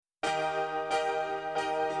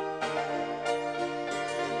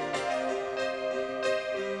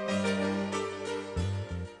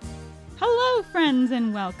friends,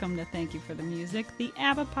 and welcome to Thank You for the Music, the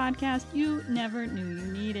ABBA podcast you never knew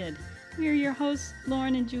you needed. We're your hosts,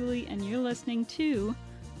 Lauren and Julie, and you're listening to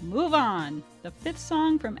Move On, the fifth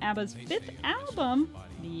song from ABBA's fifth album,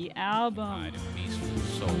 The Album.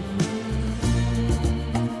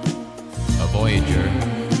 A voyager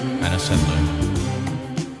and a settler.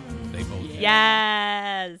 They both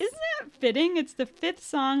Yes. Isn't that fitting? It's the fifth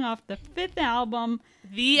song off the fifth album,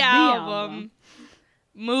 The album.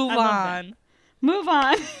 Move on. Move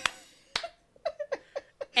On.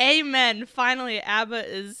 Amen. Finally,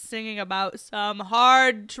 ABBA is singing about some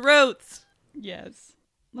hard truths. Yes.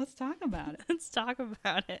 Let's talk about it. Let's talk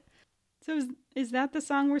about it. So is that the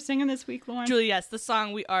song we're singing this week, Lauren? Julie, yes, the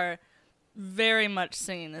song we are very much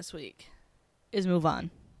singing this week is Move On,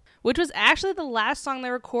 which was actually the last song they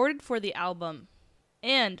recorded for the album.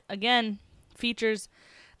 And, again, features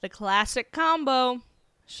the classic combo,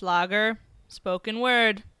 Schlager, spoken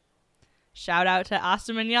word. Shout out to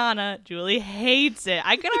Asta Manana. Julie hates it.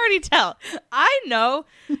 I can already tell. I know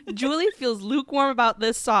Julie feels lukewarm about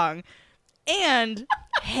this song and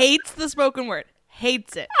hates the spoken word.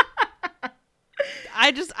 Hates it.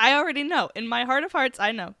 I already know. In my heart of hearts,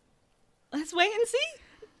 I know. Let's wait and see.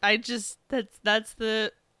 That's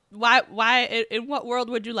the, why, in what world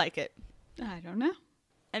would you like it? I don't know.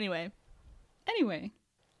 Anyway,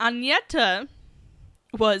 Agneta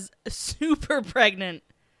was super pregnant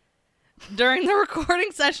during the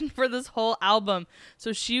recording session for this whole album.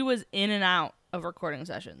 So she was in and out of recording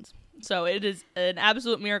sessions. So it is an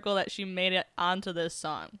absolute miracle that she made it onto this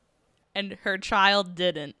song. And her child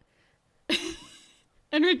didn't.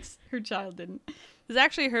 And her child didn't. It was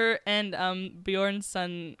actually her and Bjorn's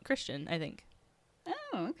son, Christian, I think.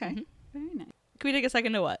 Oh, okay. Mm-hmm. Very nice. Can we take a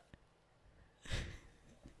second to what?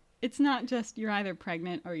 It's not just you're either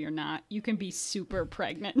pregnant or you're not. You can be super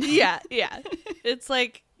pregnant. Yeah. It's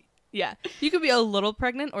like, yeah. You could be a little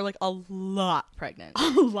pregnant or like a lot pregnant. A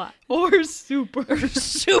lot. Or super.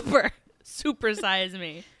 Super size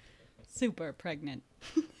me. Super pregnant.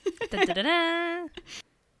 Da-da-da-da.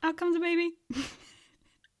 Out comes a baby.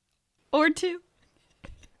 Or two.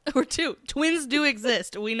 Or two. Twins do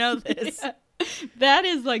exist. We know this. Yeah. That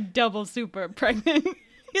is like double super pregnant.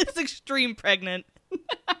 It's extreme pregnant.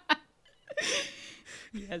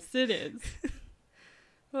 Yes, it is.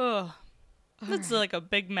 Oh, that's right. like a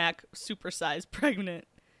Big Mac supersized pregnant.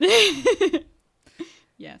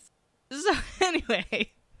 Yes. So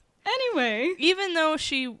anyway, even though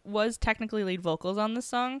she was technically lead vocals on this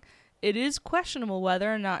song, it is questionable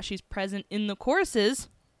whether or not she's present in the choruses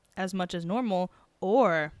as much as normal,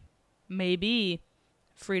 or maybe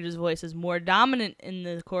Frida's voice is more dominant in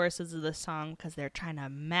the choruses of the song because they're trying to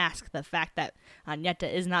mask the fact that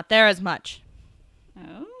Agneta is not there as much.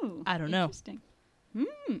 Oh. I don't know. Interesting.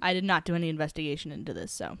 I did not do any investigation into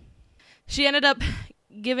this, so. She ended up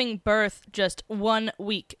giving birth just 1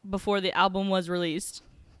 week before the album was released.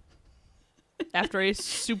 After a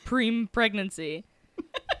supreme pregnancy.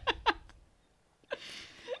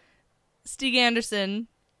 Stig Anderson,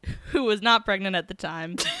 who was not pregnant at the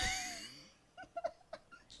time.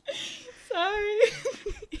 Sorry.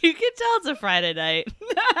 You can tell it's a Friday night.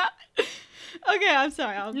 Okay, I'm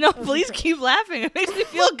sorry. No, please keep laughing. It makes me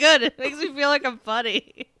feel good. It makes me feel like I'm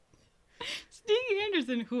funny. Stig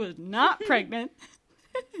Anderson, who is not pregnant,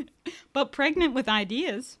 but pregnant with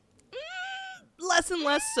ideas. Less and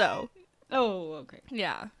less so. Oh, okay.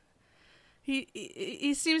 Yeah.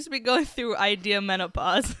 He seems to be going through idea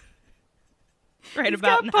menopause. Right. He's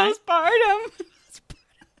about got now. postpartum.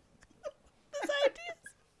 His ideas.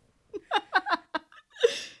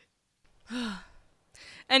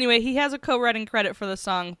 Anyway, he has a co-writing credit for the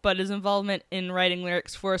song, but his involvement in writing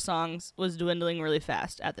lyrics for songs was dwindling really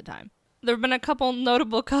fast at the time. There have been a couple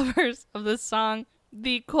notable covers of this song.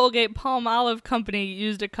 The Colgate Palmolive Company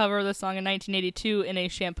used a cover of the song in 1982 in a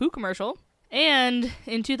shampoo commercial. And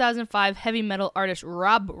in 2005, heavy metal artist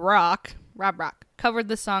Rob Rock covered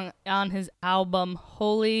the song on his album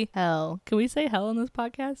Holy Hell. Can we say hell on this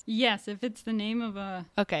podcast? Yes, if it's the name of a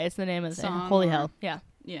Okay, it's the name of the song. Holy Hell. Yeah.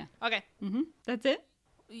 Yeah. Okay. Mm-hmm. That's it?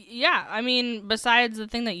 Yeah, I mean, besides the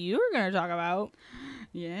thing that you were going to talk about.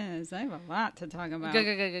 Yes, I have a lot to talk about.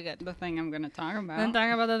 Good. The thing I'm going to talk about. Then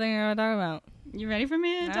talk about the thing you're going to talk about. You ready for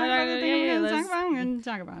me to talk about the thing I'm going to talk about? I'm going to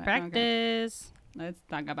talk about it. Okay. Practice. Let's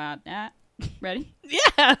talk about that. Ready?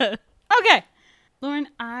 Yeah. Okay. Lauren,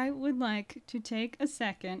 I would like to take a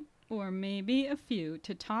second, or maybe a few,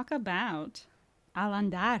 to talk about Al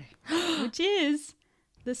Andar, which is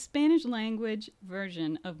the Spanish language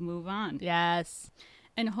version of Move On. Yes.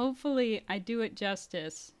 And hopefully I do it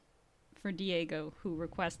justice for Diego, who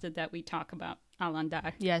requested that we talk about Al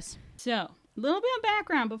Andar. Yes. So, a little bit of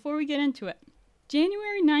background before we get into it.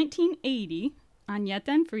 January 1980, Agneta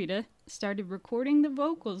and Frida started recording the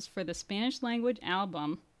vocals for the Spanish language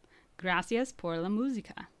album Gracias por la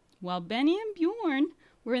Música, while Benny and Bjorn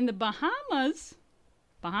were in the Bahamas.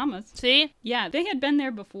 See? Yeah, they had been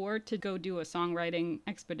there before to go do a songwriting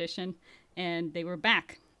expedition, and they were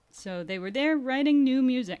back. So they were there writing new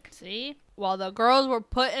music. See? While the girls were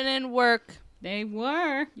putting in work. They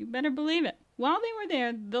were. You better believe it. While they were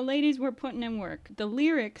there, the ladies were putting in work. The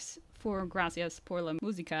lyrics for Gracias por la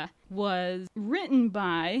Música was written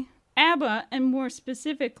by ABBA, and more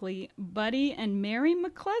specifically, Buddy and Mary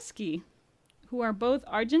McCluskey, who are both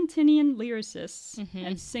Argentinian lyricists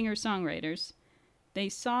and singer-songwriters. They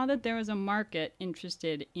saw that there was a market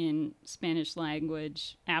interested in Spanish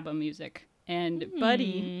language ABBA music. And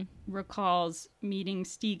Buddy recalls meeting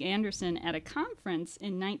Stig Anderson at a conference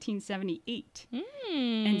in 1978.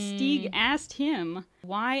 And Stig asked him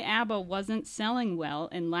why ABBA wasn't selling well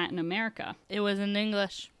in Latin America. It was in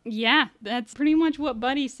English. Yeah, that's pretty much what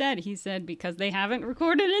Buddy said. He said, because they haven't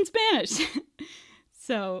recorded in Spanish.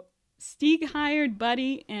 So Stig hired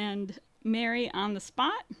Buddy and Mary on the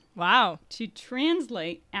spot. Wow. To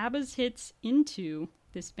translate ABBA's hits into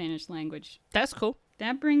the Spanish language. That's cool.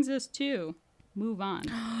 That brings us to Move On,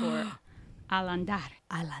 or Al Andar.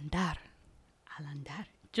 Al andar. Al Andar.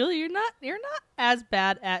 Julie, you're not as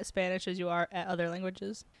bad at Spanish as you are at other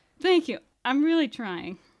languages. Thank you. I'm really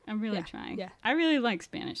trying. Trying. Yeah. I really like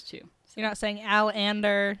Spanish too. So. You're not saying Al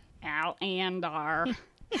Andar. Al Andar.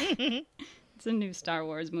 It's a new Star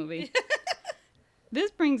Wars movie. This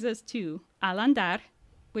brings us to Al Andar,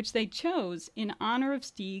 which they chose in honor of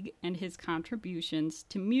Stig and his contributions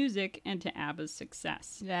to music and to ABBA's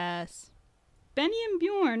success. Yes. Benny and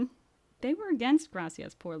Bjorn, they were against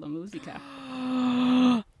Gracias por la Música.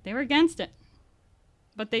 They were against it.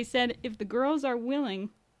 But they said if the girls are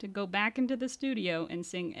willing to go back into the studio and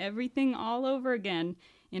sing everything all over again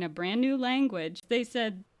in a brand new language, they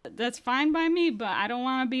said, that's fine by me, but I don't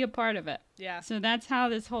want to be a part of it. Yeah. So that's how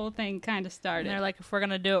this whole thing kind of started. And they're like, if we're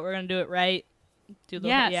going to do it, we're going to do it right.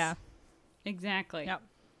 Yes. Yeah. Exactly. Yep.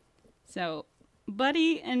 So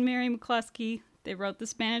Buddy and Mary McCluskey, they wrote the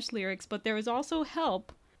Spanish lyrics, but there was also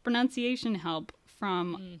help, pronunciation help,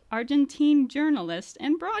 from Argentine journalist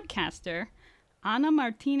and broadcaster Ana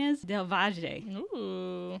Martinez del Valle.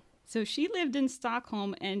 Ooh. So she lived in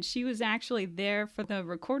Stockholm, and she was actually there for the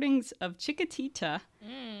recordings of Chiquitita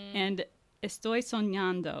and Estoy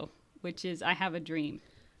Soñando, which is I Have a Dream.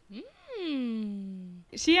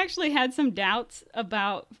 She actually had some doubts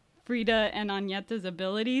about Frida and Agneta's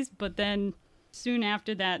abilities, but then soon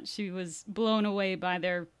after that, she was blown away by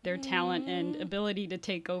their talent and ability to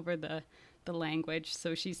take over the language.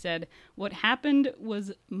 So she said, what happened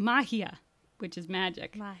was magia, which is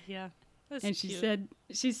magic. Magia. That's And cute.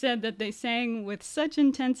 she said that they sang with such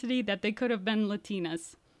intensity that they could have been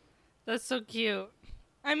Latinas. That's so cute.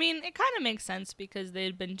 I mean, it kind of makes sense because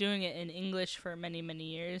they'd been doing it in English for many, many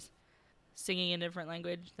years, singing in a different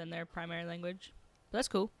language than their primary language. But that's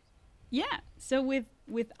cool. Yeah. So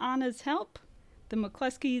with Anna's help, the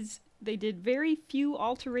McCluskeys, they did very few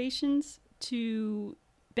alterations to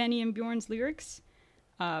Benny and Bjorn's lyrics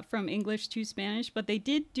from English to Spanish, but they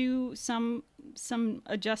did do some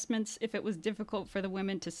adjustments if it was difficult for the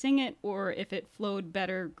women to sing it or if it flowed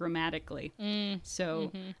better grammatically.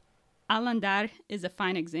 So Al Andar is a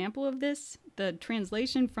fine example of this. The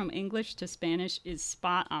translation from English to Spanish is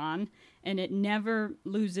spot on, and it never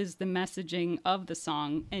loses the messaging of the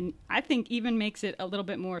song, and I think even makes it a little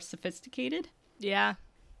bit more sophisticated. Yeah.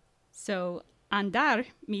 So andar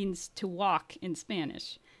means to walk in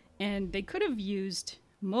Spanish, and they could have used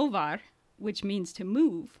movar, which means to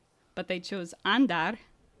move, but they chose andar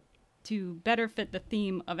to better fit the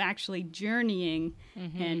theme of actually journeying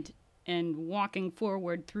and walking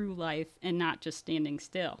forward through life and not just standing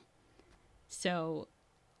still. So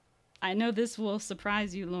I know this will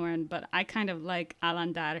surprise you, Lauren, but I kind of like Al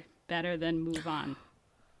Andar better than Move On,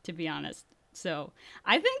 to be honest. So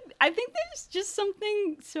I think there's just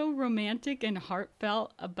something so romantic and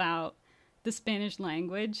heartfelt about the Spanish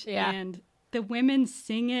language. Yeah. And the women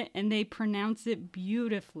sing it and they pronounce it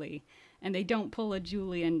beautifully. And they don't pull a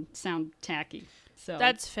Julie and sound tacky. So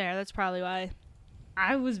That's fair. That's probably why.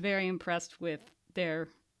 I was very impressed with their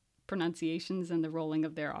pronunciations and the rolling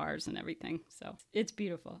of their R's and everything. So it's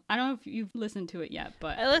beautiful. I don't know if you've listened to it yet,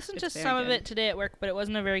 but I listened to it's very some of good. it today at work, but it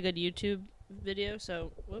wasn't a very good YouTube video,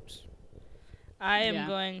 so whoops. I am Yeah.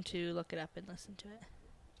 going to look it up and listen to it.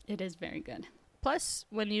 It is very good. Plus,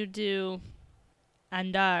 when you do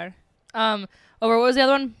andar, what was the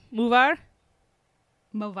other one? Movar?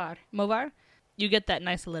 Movar? You get that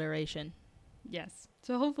nice alliteration. Yes.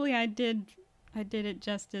 So hopefully I did it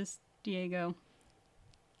justice, Diego.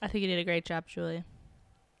 I think you did a great job, Julie.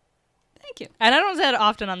 Thank you. And I don't say it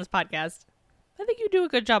often on this podcast. I think you do a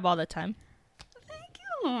good job all the time. Thank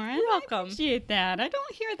you, Lauren. You're welcome. I appreciate that. I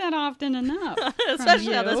don't hear that often enough.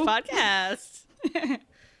 Especially on this you. podcast.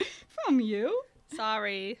 From you.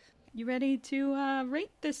 Sorry. You ready to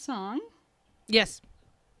rate this song Yes.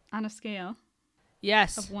 on a scale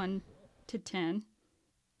Yes. of 1 to 10?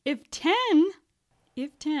 If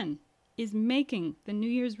 10 is making the New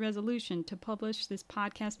Year's resolution to publish this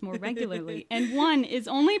podcast more regularly, and 1 is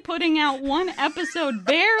only putting out one episode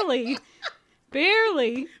barely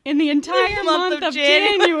in the entire month of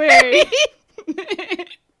January.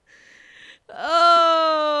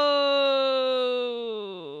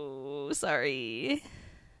 Oh, sorry.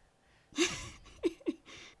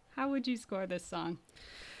 How would you score this song?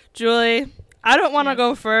 Julie, I don't want to Yes.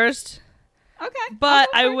 go first, Okay. but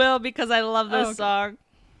I'll I go first. will because I love this okay. song.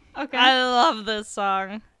 Okay. I love this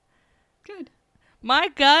song. Good. My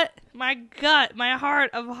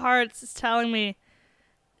heart of hearts is telling me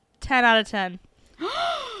 10 out of 10.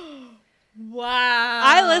 Wow.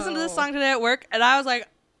 I listened to this song today at work, and I was like,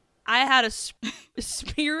 I had a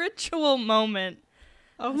spiritual moment.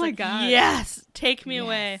 Oh I was my like, God. yes, take me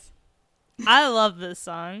away. Yes. I love this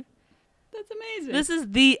song. That's amazing. This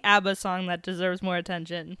is the ABBA song that deserves more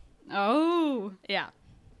attention. Oh. Yeah.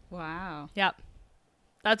 Wow. Yep.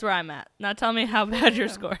 That's where I'm at. Now tell me how bad your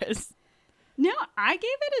score is. No, I gave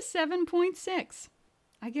it a 7.6.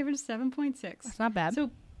 I gave it a 7.6. That's not bad.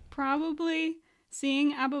 So probably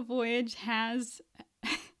seeing ABBA Voyage has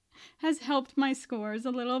helped my scores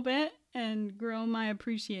a little bit and grow my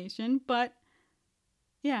appreciation. But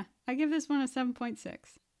yeah, I give this one a 7.6.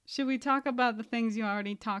 Should we talk about the things you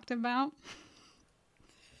already talked about?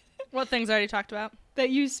 What things I already talked about? That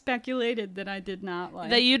you speculated that I did not like.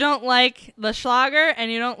 That you don't like the Schlager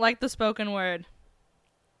and you don't like the spoken word.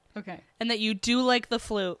 Okay. And that you do like the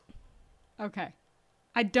flute. Okay.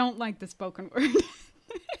 I don't like the spoken word.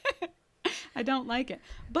 I don't like it.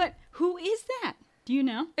 But who is that? Do you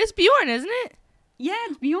know? It's Bjorn, isn't it? Yeah,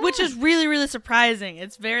 it's Bjorn. Which is really, really surprising.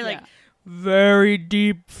 It's very, Yeah. very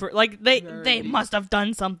deep. They Very deep. must have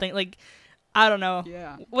done something. I don't know.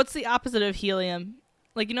 Yeah. What's the opposite of helium?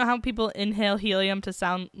 You know how people inhale helium to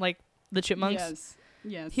sound like the chipmunks? Yes.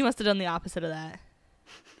 Yes. He must have done the opposite of that.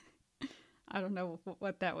 I don't know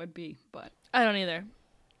what that would be, but I don't either.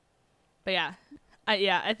 But yeah.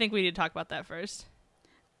 I think we need to talk about that first.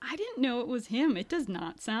 I didn't know it was him. It does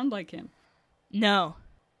not sound like him. No.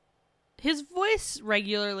 His voice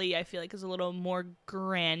regularly, I feel like, is a little more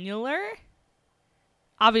granular.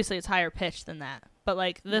 Obviously, it's higher pitched than that. But,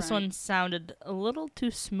 this Right. one sounded a little too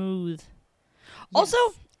smooth. Yes.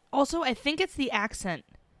 Also, I think it's the accent.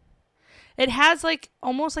 It has,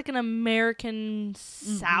 almost like an American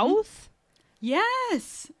South.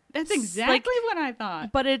 Yes. That's exactly what I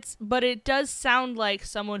thought. But it does sound like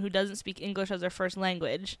someone who doesn't speak English as their first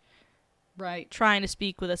language Right. trying to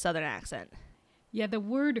speak with a southern accent. Yeah, the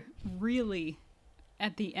word really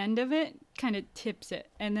at the end of it kind of tips it.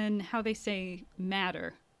 And then how they say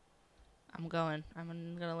matter. I'm going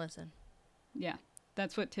to listen. Yeah,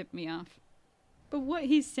 that's what tipped me off. But what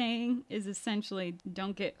he's saying is essentially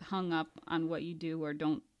don't get hung up on what you do or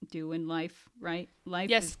don't do in life, right? Life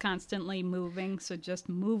Yes. is constantly moving, so just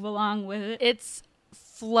move along with it. It's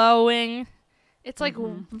flowing. It's like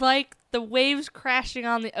the waves crashing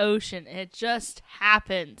on the ocean. It just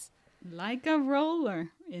happens. Like a roller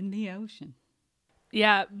in the ocean.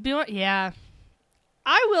 Yeah, yeah.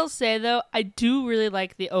 I will say, though, I do really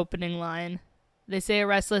like the opening line. They say a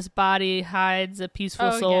restless body hides a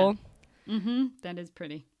peaceful soul. Mm-hmm. That is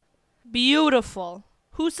pretty. Beautiful.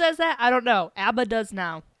 Who says that? I don't know. ABBA does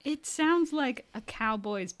now. It sounds like a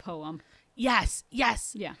cowboy's poem. Yes. Yeah.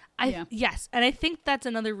 Yes. And I think that's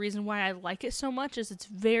another reason why I like it so much is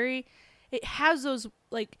it has those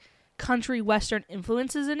country western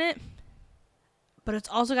influences in it, but it's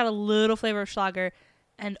also got a little flavor of Schlager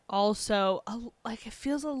and also it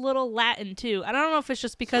feels a little Latin too. I don't know if it's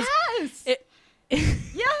just because Yes!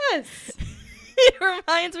 yes. It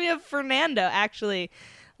reminds me of Fernando actually.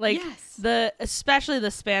 Yes. Especially the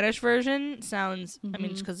Spanish version sounds, I mean,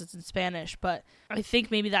 just because it's in Spanish, but I think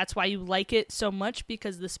maybe that's why you like it so much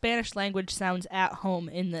because the Spanish language sounds at home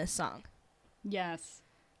in this song. Yes.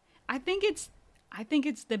 I think it's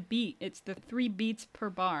the beat. It's the 3 beats per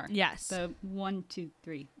bar. Yes. The 1, 2,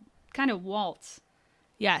 3. Kind of waltz.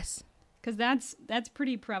 Yes. Because that's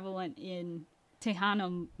pretty prevalent in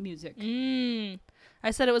Tejano music. I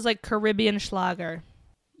said it was like Caribbean Schlager.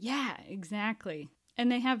 Yeah, exactly. And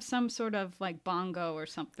they have some sort of bongo or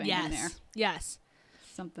something in there. Yes.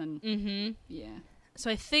 Something. Mm-hmm. Yeah. So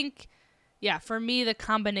I think, for me, the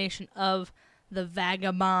combination of the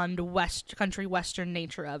vagabond country western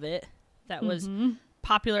nature of it that was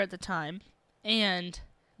popular at the time, and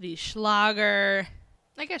the Schlager,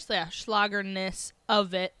 I guess, yeah, Schlagerness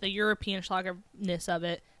of it, the European Schlagerness of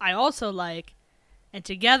it, I also like. And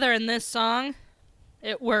together in this song,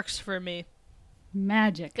 it works for me.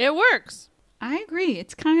 Magic. It works. I agree.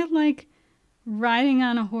 It's kind of like riding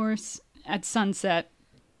on a horse at sunset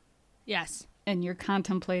Yes. and you're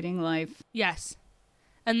contemplating life. Yes.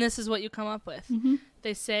 And this is what you come up with. Mm-hmm.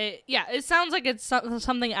 They say, yeah, it sounds like it's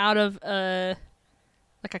something out of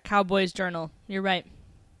like a cowboy's journal. You're right.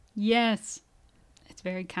 Yes. It's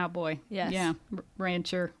very cowboy. Yes. Yeah.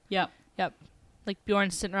 Rancher. Yep. Yep. Like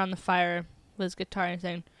Bjorn sitting around the fire with his guitar and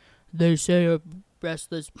saying, "They say a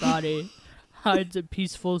restless body hides a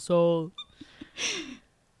peaceful soul."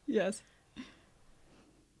 Yes.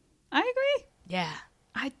 I agree. Yeah.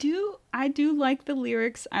 I do like the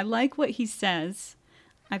lyrics. I like what he says.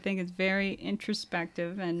 I think it's very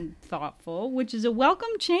introspective and thoughtful, which is a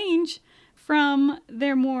welcome change from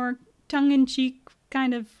their more tongue-in-cheek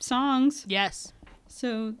kind of songs. Yes.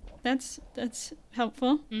 So that's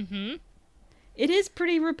helpful. Mm-hmm. It is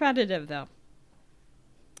pretty repetitive, though.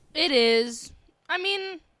 It is. I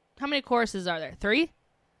mean, how many choruses are there? 3?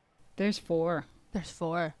 There's 4. There's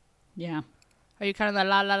 4. Yeah. Are you counting the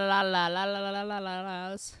la la la la la la la la la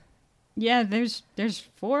la's? Yeah, there's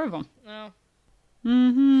 4 of them. No.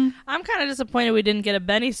 Mm-hmm. I'm kind of disappointed we didn't get a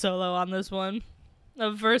Benny solo on this one.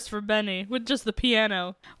 A verse for Benny with just the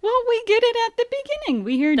piano. Well, we get it at the beginning.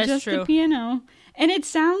 We hear That's just true. the piano. And it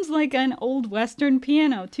sounds like an old Western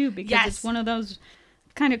piano, too, because Yes. it's one of those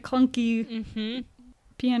kind of clunky Mm-hmm.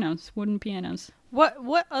 pianos, wooden pianos.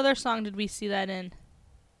 What other song did we see that in?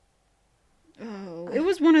 Oh, it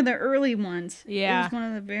was one of the early ones. Yeah. It was one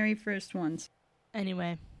of the very first ones.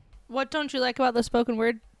 Anyway, what don't you like about the spoken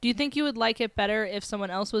word? Do you think you would like it better if someone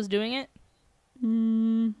else was doing it?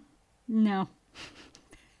 No.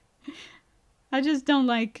 I just don't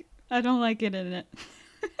like it in it.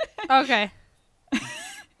 Okay.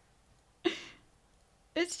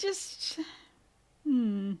 It's just,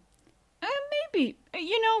 maybe,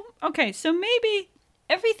 okay, so maybe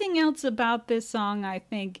everything else about this song, I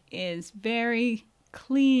think, is very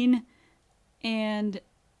clean and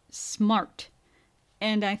smart.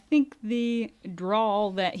 And I think the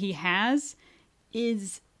drawl that he has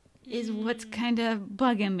is what's kind of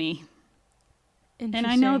bugging me. And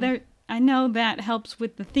I know that helps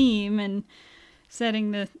with the theme and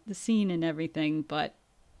setting the scene and everything,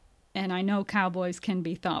 and I know cowboys can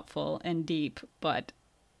be thoughtful and deep, but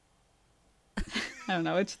I don't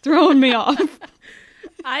know, it's throwing me off.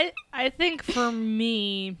 I think for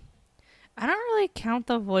me, I don't really count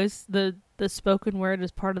the voice, the spoken word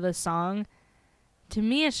as part of the song. To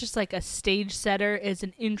me, it's just like a stage setter, is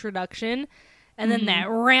an introduction, and then that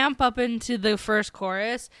ramp up into the first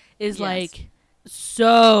chorus is like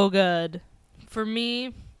so good for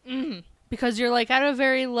me, because you're like at a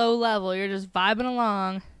very low level, you're just vibing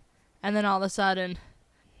along, and then all of a sudden,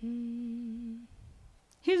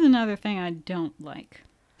 Here's another thing I don't like.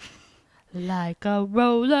 like a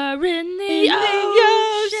roller in the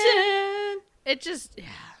ocean. It just, yeah.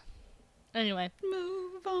 Anyway.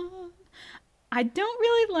 Move on. I don't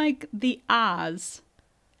really like the ahs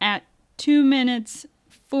at 2 minutes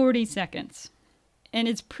 40 seconds. And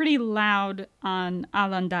it's pretty loud on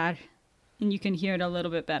Al Andar. And you can hear it a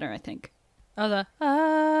little bit better, I think. Oh, the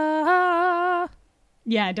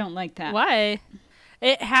Yeah, I don't like that. Why?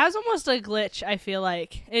 It has almost a glitch, I feel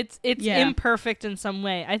like. It's Yeah. imperfect in some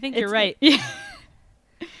way. I think you're right. Yeah.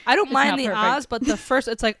 I don't mind not the perfect. ahs, but the first,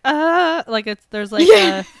 it's like, like there's like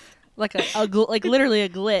Yeah. like literally a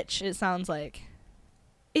glitch, it sounds like.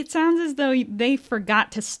 It sounds as though they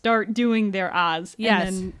forgot to start doing their ahs. Yes.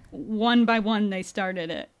 And then one by one they started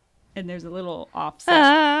it. And there's a little offset.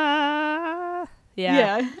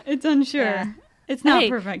 Yeah, it's unsure. Yeah. It's not Hey,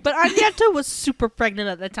 perfect. But Agnetha was super pregnant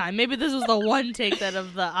at the time. Maybe this was the one take that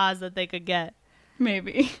of the ahs that they could get.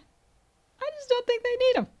 Maybe. I just don't think they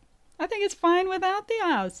need them. I think it's fine without the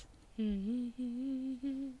ahs.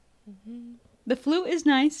 The flute is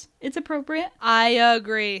nice. It's appropriate. I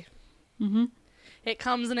agree. Mm-hmm. It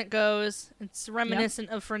comes and it goes. It's reminiscent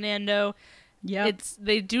of Fernando. Yeah.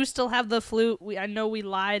 They do still have the flute. I know we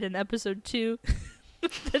lied in episode 2.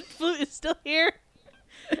 The flute is still here.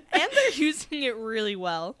 And they're using it really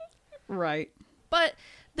well. Right. But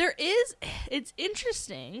it's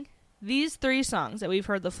interesting. These 3 songs that we've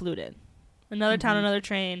heard the flute in. Another Town, Another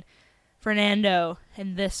Train, Fernando,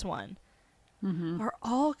 and this one. Are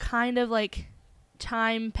all kind of like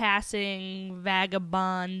time-passing,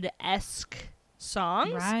 vagabond-esque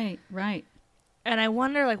songs. Right. And I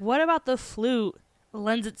wonder, like, what about the flute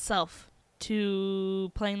lends itself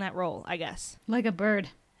to playing that role, I guess. Like a bird.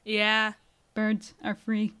 Yeah. Birds are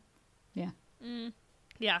free. Yeah.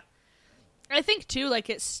 Yeah. I think, too, like,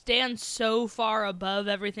 it stands so far above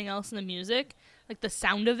everything else in the music. Like, the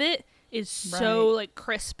sound of it is so, like,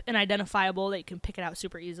 crisp and identifiable that you can pick it out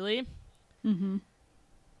super easily. Mm-hmm.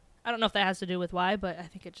 I don't know if that has to do with why, but I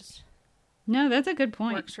think it just No, that's a good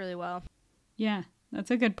point. works really well. Yeah,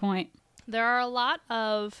 that's a good point. There are a lot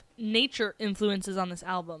of nature influences on this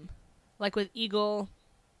album. Like with Eagle,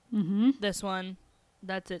 Mm-hmm. this one,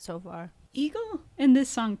 that's it so far. Eagle and this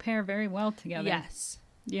song pair very well together. Yes.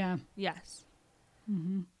 Yeah. Yes.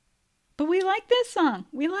 But we like this song.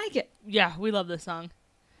 We like it. Yeah, we love this song.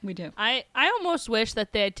 We do. I almost wish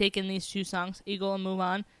that they had taken these two songs, Eagle and Move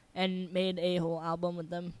On, and made a whole album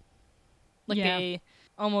with them. Like Yeah. a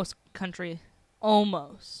almost country.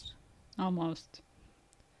 Almost. Almost.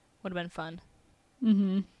 Would have been fun.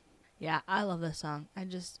 Mm-hmm. Yeah, I love this song.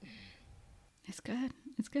 It's good.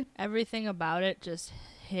 It's good. Everything about it just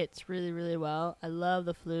hits really, really well. I love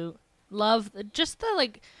the flute. Love just the,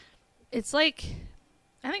 like, it's like,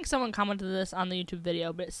 I think someone commented this on the YouTube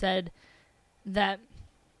video, but it said that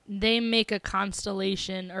they make a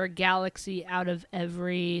constellation or a galaxy out of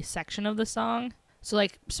every section of the song. So,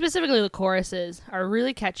 like, specifically the choruses are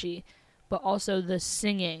really catchy, but also the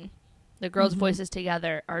singing, the girls' voices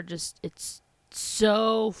together are just, it's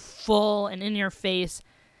so full and in your face,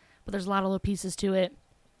 but there's a lot of little pieces to it.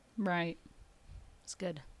 Right. It's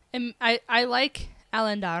good. And I like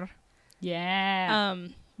Alendar. Yeah.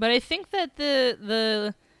 But I think that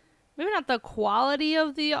the maybe not the quality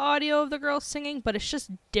of the audio of the girls singing, but it's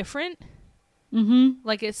just different. Mm-hmm.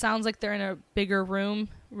 Like it sounds like they're in a bigger room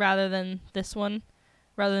rather than this one,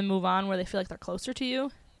 rather than Move On where they feel like they're closer to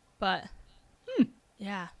you. But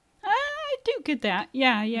yeah. I do get that.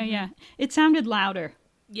 Yeah. It sounded louder.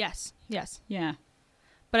 Yes. Yeah.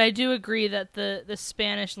 But I do agree that the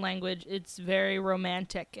Spanish language, it's very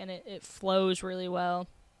romantic and it flows really well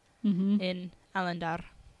in Alendar.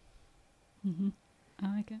 I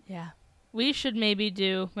like it. Yeah. We should maybe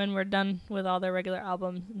do, when we're done with all their regular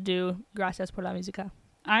albums, do Gracias por la Música.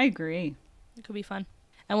 I agree. It could be fun.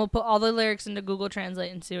 And we'll put all the lyrics into Google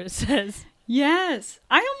Translate and see what it says. Yes.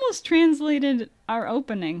 I almost translated our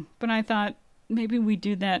opening, but I thought maybe we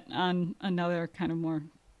do that on another kind of more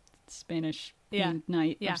Spanish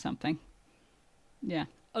night or something. Yeah.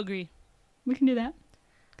 Agree. We can do that.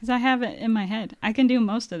 Because I have it in my head. I can do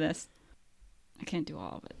most of this. I can't do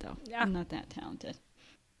all of it, though. Yeah. I'm not that talented.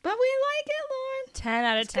 But we like it, Lauren. 10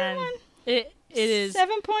 out of It's a good 10. one. It is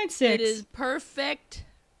 7.6. It is perfect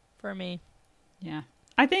for me. Yeah.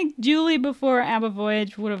 I think Julie before ABBA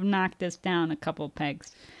Voyage would have knocked this down a couple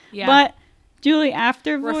pegs. Yeah. But Julie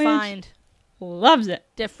after Voyage refined. loves it.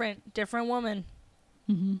 Different woman.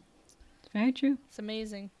 It's very true. It's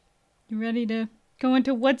amazing. You ready to go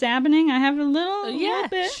into what's happening? I have a little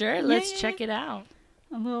bit. Sure. Let's check it out.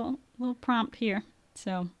 A little prompt here.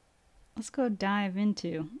 So let's go dive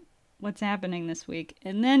into what's happening this week.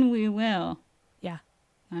 And then we will, I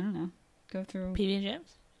don't know, go through PB and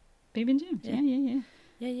Jams. PB and Jams.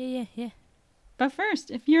 Yeah. Yeah. But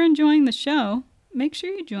first, if you're enjoying the show, make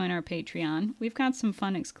sure you join our Patreon. We've got some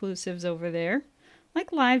fun exclusives over there,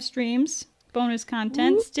 like live streams, bonus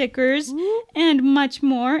content, stickers, and much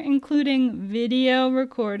more, including video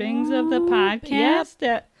recordings of the podcast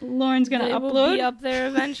that Lauren's going to upload. Will be up there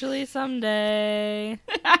eventually someday.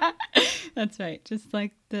 That's right. Just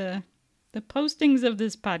like the postings of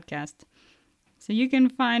this podcast. So you can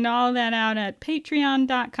find all that out at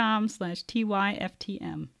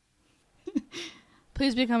patreon.com/TYFTM.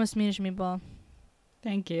 Please become a Swedish meatball.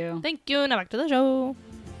 Thank you. Thank you. Now back to the show.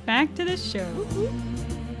 Back to the show.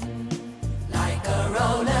 Like a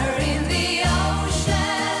roller in the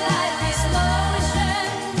ocean, life is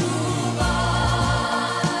motion, move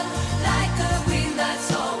on. Like a wind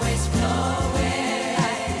that's always blowing,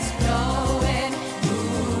 life is flowing,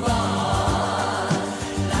 move on.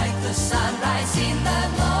 Like the sunrise in the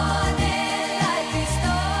morning, life is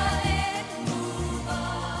dawning, move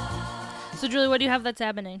on. So, Julie, what do you have that's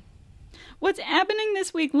happening? What's happening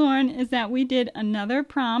this week, Lauren, is that we did another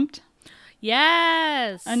prompt.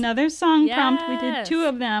 Yes. Another song prompt. We did Yes. 2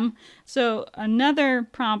 of them. So another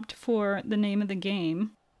prompt for the name of the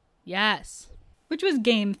game, Yes. which was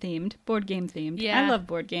game themed, board game themed. Yeah. I love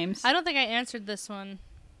board games. I don't think I answered this one.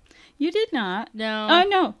 You did not. No.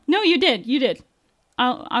 Oh, no, you did. You did.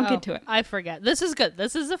 I'll get to it. I forget. This is good.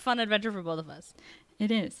 This is a fun adventure for both of us. It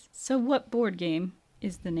is. So what board game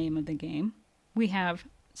is the name of the game? We have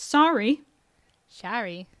Sorry.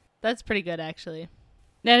 Shari. That's pretty good, actually.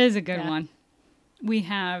 That is a good Yeah. one. We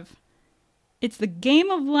have It's the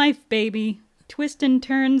Game of Life, baby. Twists and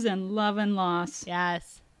Turns and Love and Loss.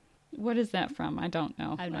 Yes. What is that from? I don't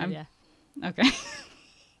know. I have no idea. Okay.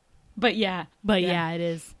 But yeah. But yeah, it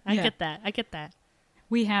is. I Yeah. get that. I get that.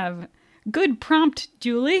 We have good prompt,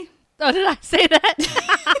 Julie. Oh, did I say that?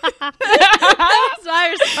 That's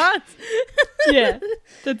my response. Yeah.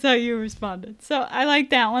 That's how you responded. So I like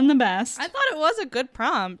that one the best. I thought it was a good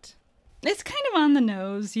prompt. It's kind of on the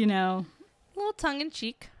nose, you know. A little tongue in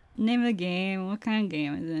cheek. Name of the game. What kind of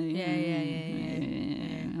game is it?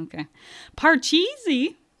 Yeah. Okay.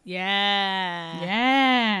 Parcheesi. Yeah.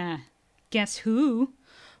 Yeah. Guess who?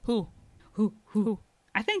 Who? Who?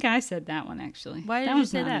 I think I said that one actually. Why did that you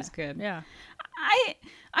was say not that? as good. Yeah. I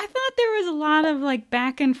thought there was a lot of like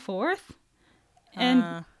back and forth.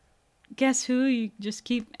 And guess who? You just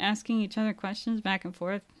keep asking each other questions back and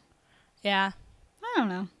forth. Yeah. I don't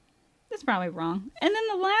know. That's probably wrong. And then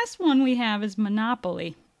the last one we have is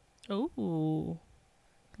Monopoly. Ooh.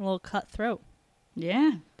 A little cutthroat.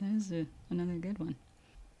 Yeah, that is another good one.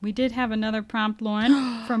 We did have another prompt,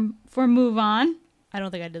 Lauren, for Move On. I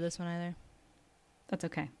don't think I did this one either. That's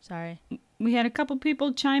okay. Sorry. We had a couple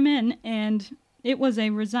people chime in, and it was a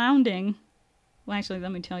resounding... Well, actually,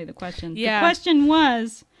 let me tell you the question. Yeah. The question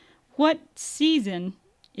was, what season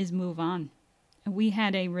is Move On? And we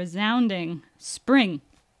had a resounding spring.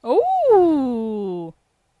 Ooh.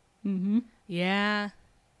 Mm-hmm. Yeah.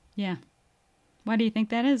 Yeah. Why do you think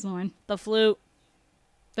that is, Lauren? The flute.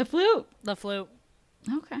 The flute. The flute.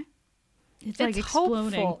 Okay. It's like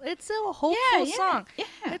exploding. Hopeful. It's a hopeful song. Yeah.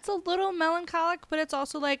 It's a little melancholic, but it's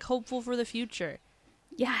also like hopeful for the future.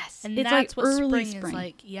 Yes. And it's that's like what early spring is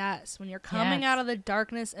like. Yes. When you're coming out of the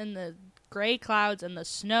darkness and the gray clouds and the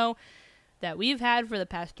snow that we've had for the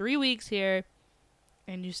past 3 weeks here,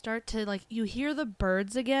 and you start to like, you hear the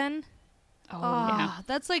birds again. Oh, yeah.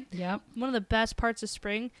 That's like Yep. one of the best parts of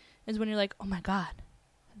spring is when you're like, oh my God,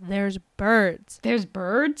 there's birds. There's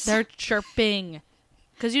birds. They're chirping.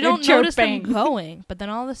 Because you They're don't notice them chirping. going. But then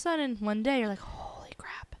all of a sudden, one day, you're like, holy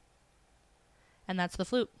crap. And that's the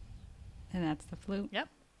flute. And that's the flute. Yep.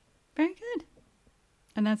 Very good.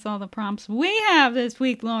 And that's all the prompts we have this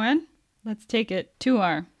week, Lauren. Let's take it to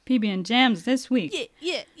our PB and Jams this week.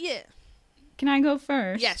 Yeah. Can I go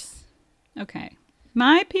first? Yes. Okay.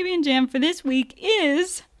 My PB and Jam for this week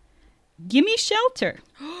is Gimme Shelter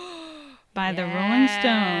by the Rolling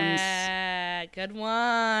Stones. Yeah, good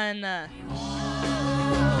one.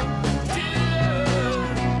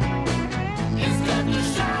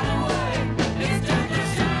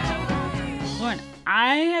 Lauren,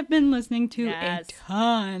 I have been listening to Yes. a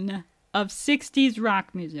ton of 60s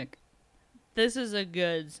rock music. This is a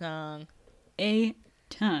good song. A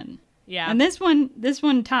ton. Yeah. And this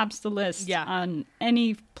one tops the list Yeah. on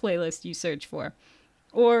any playlist you search for.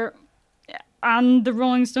 Or on the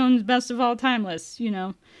Rolling Stones best of all time list, you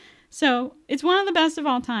know. So, it's one of the best of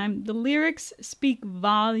all time. The lyrics speak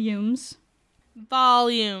volumes.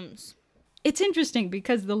 Volumes. It's interesting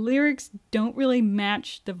because the lyrics don't really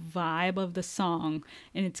match the vibe of the song.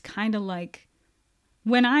 And it's kind of like,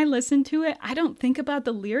 when I listen to it, I don't think about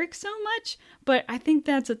the lyrics so much, but I think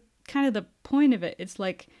that's kind of the point of it. It's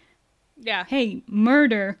like, Yeah. hey,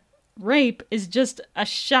 murder, rape is just a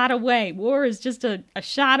shot away. War is just a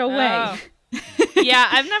shot away. Oh. Yeah,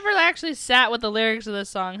 I've never actually sat with the lyrics of this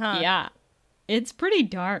song, huh? Yeah. It's pretty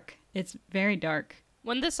dark. It's very dark.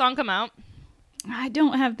 When did this song come out? I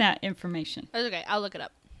don't have that information. That's okay. I'll look it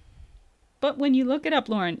up. But when you look it up,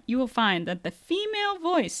 Lauren, you will find that the female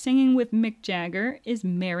voice singing with Mick Jagger is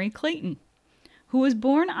Mary Clayton, who was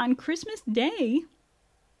born on Christmas Day,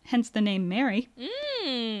 hence the name Mary.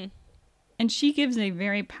 And she gives a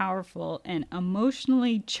very powerful and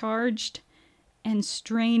emotionally charged and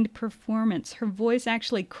strained performance. Her voice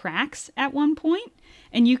actually cracks at one point,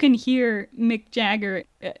 and you can hear Mick Jagger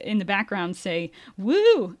in the background say,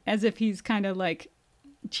 woo, as if he's kind of like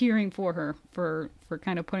cheering for her for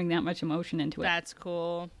kind of putting that much emotion into it. That's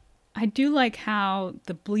cool. I do like how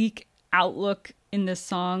the bleak outlook in this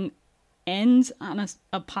song ends on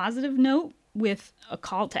a positive note with a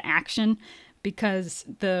call to action, because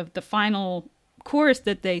the final chorus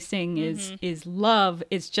that they sing is love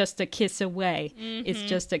is just a kiss away. It's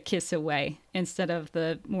just a kiss away, instead of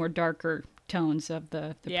the more darker tones of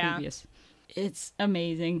the previous. It's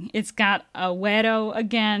amazing. It's got a güero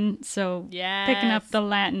again, so picking up the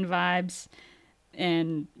Latin vibes.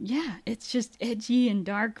 And yeah, it's just edgy and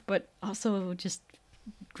dark, but also just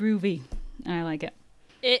groovy. I like it.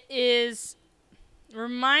 It is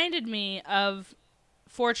reminded me of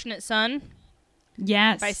Fortunate Son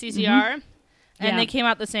Yes. by CCR. And Yeah. they came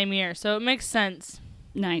out the same year, so it makes sense.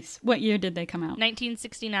 Nice. What year did they come out?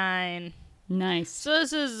 1969. Nice. So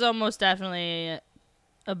this is almost definitely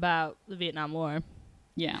about the Vietnam War.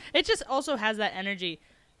 Yeah. It just also has that energy.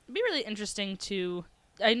 It'd be really interesting to...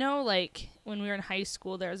 I know, like, when we were in high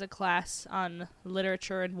school, there was a class on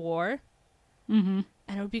literature and war. Mm-hmm.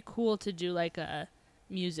 And it would be cool to do, like, a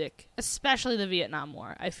music, especially the Vietnam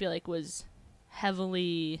War, I feel like was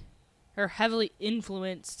heavily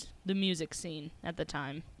influenced the music scene at the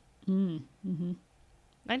time. Mm-hmm.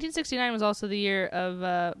 1969 was also the year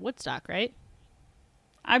of Woodstock, right?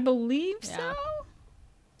 I believe Yeah. so.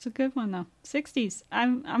 It's a good one though. 60s.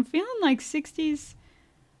 I'm feeling like 60s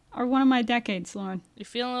are one of my decades, Lauren. You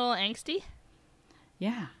feeling a little angsty?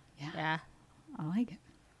 Yeah. Yeah. I like it.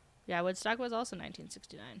 Yeah, Woodstock was also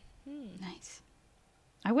 1969. Nice.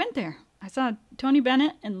 I went there. I saw Tony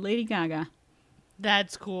Bennett and Lady Gaga.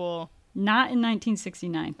 That's cool. Not in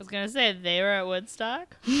 1969. I was going to say, they were at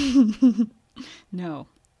Woodstock? No.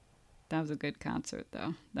 That was a good concert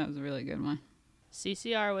though. That was a really good one.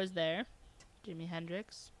 CCR was there. Jimi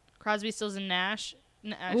Hendrix. Crosby, Stills, and Nash.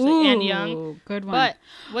 Actually, and Young. Ooh, good one. But,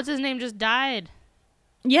 what's his name just died?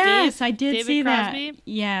 yes, I did David see Crosby? that.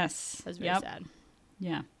 Yes. That's very sad.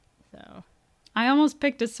 Yeah. So, I almost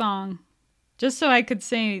picked a song just so I could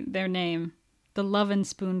say their name. The Lovin'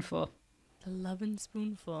 Spoonful. The Lovin'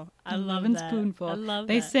 Spoonful. I The love Lovin' that. Spoonful. I love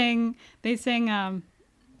they that. They sang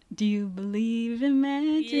Do You Believe in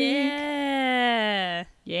Magic? Yeah.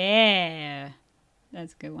 Yeah.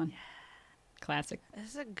 That's a good one. Classic.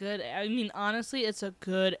 It's a good, I mean, honestly, it's a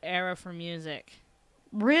good era for music.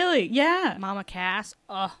 Really? Yeah. Mama Cass.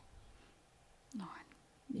 Oh,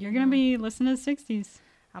 You're going to be listening to the 60s.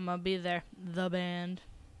 I'm going to be there. The band.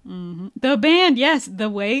 Mm-hmm. The band, yes. The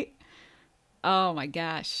Wait. Oh my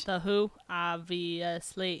gosh. The Who,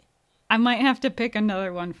 obviously. I might have to pick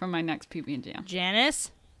another one for my next PB and Jam.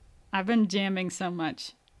 Janice? I've been jamming so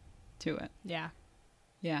much to it. Yeah.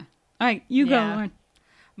 Yeah. All right, you go, Yeah. Lauren.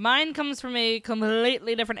 Mine comes from a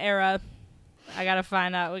completely different era. I gotta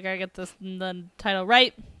find out. We gotta get the title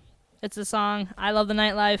right. It's the song I Love the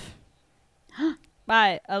Nightlife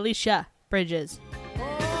by Alicia Bridges. Oh,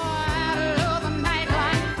 I love the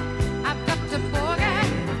nightlife. I've got to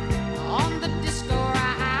boogie on the disco ride.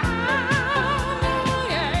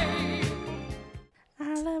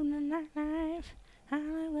 I love the nightlife. I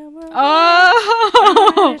love the world.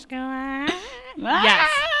 Oh! Disco ride. Yes. Yes.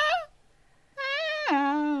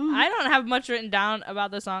 I don't have much written down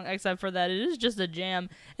about the song except for that it is just a jam.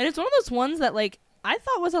 And it's one of those ones that, like, I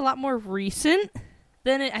thought was a lot more recent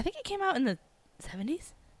than it. I think it came out in the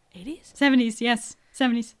 70s? 80s? 70s, yes.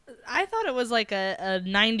 70s. I thought it was like a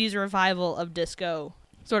 90s revival of disco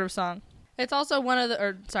sort of song. It's also one of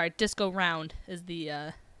the, Disco Round is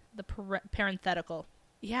the parenthetical.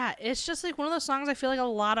 Yeah, it's just like one of those songs I feel like a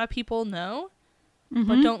lot of people know,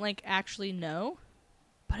 but don't like actually know.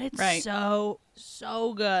 But it's Right. so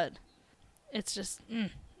good. It's just,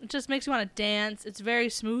 it just makes you want to dance. It's very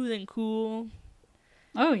smooth and cool.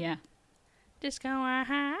 Oh, yeah. Disco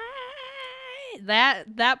high.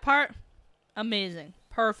 That part, amazing.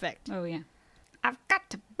 Perfect. Oh, yeah. I've got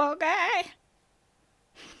to boogie.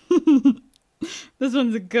 This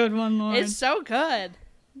one's a good one, Lauren. It's so good.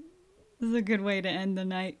 This is a good way to end the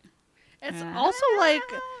night. It's also like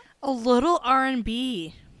a little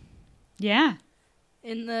R&B Yeah.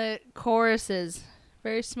 in the choruses.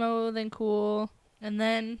 Very smooth and cool. And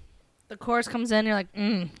then the chorus comes in, you're like,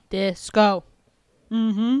 disco.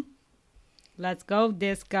 Mm-hmm. Let's go,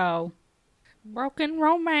 disco. Broken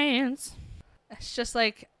romance. It's just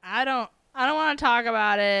like, I don't want to talk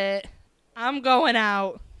about it. I'm going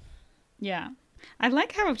out. Yeah. I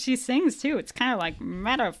like how she sings, too. It's kind of like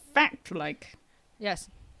matter of fact, like... Yes.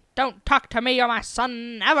 Don't talk to me or my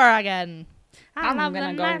son ever again. I love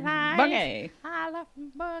gonna the go nightlife. boogie. I love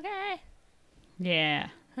boogie. Yeah.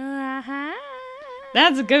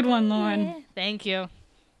 That's a good one, Lauren. Thank you.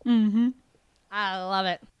 Mm-hmm. I love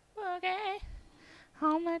it. Boogie.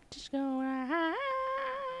 Home let just go right.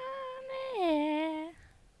 Yeah.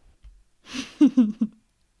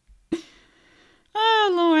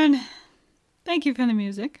 Oh, Lauren. Thank you for the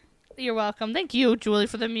music. You're welcome. Thank you, Julie,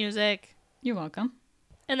 for the music. You're welcome.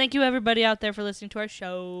 And thank you, everybody out there, for listening to our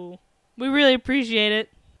show. We really appreciate it.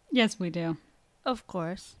 Yes, we do. Of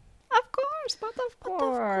course. Of course, but of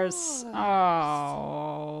course.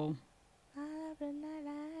 Oh. I love the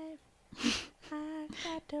nightlife. I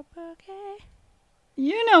got the boogie.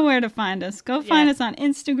 You know where to find us. Go find us on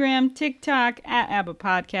Instagram, TikTok, at ABBA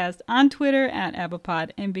Podcast, on Twitter, at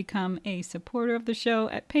ABBAPod, and become a supporter of the show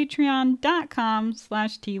at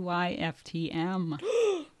patreon.com/TYFTM.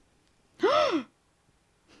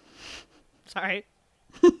 Sorry.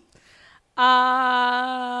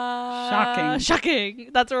 Shocking. Shocking.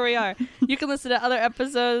 That's where we are. You can listen to other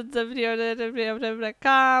episodes of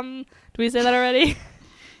com. Do we say that already?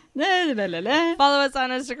 La, la, la, la. Follow us on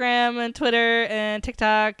Instagram and Twitter and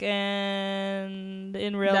TikTok and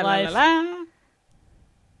in real La, la, life. la, la.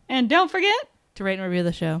 And don't forget, To rate and review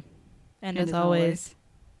the show. And as always,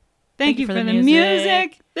 thank you for the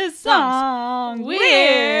music. This song.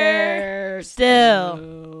 We're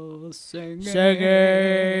still singing.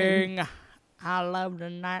 I love the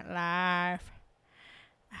nightlife.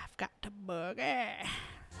 I've got to boogie.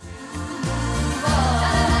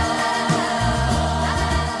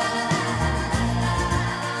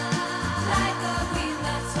 Like a wind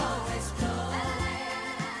that's always blowing.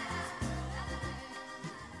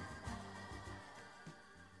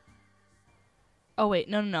 Oh wait,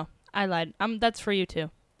 no. I lied. That's for you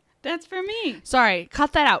too. That's for me. Sorry,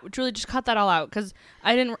 cut that out. Julie, just cut that all out because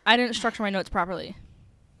I didn't structure my notes properly.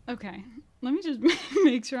 Okay. Let me just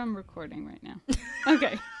make sure I'm recording right now.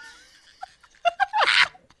 Okay.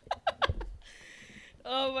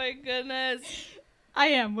 Oh my goodness. I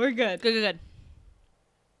am. We're good. Good.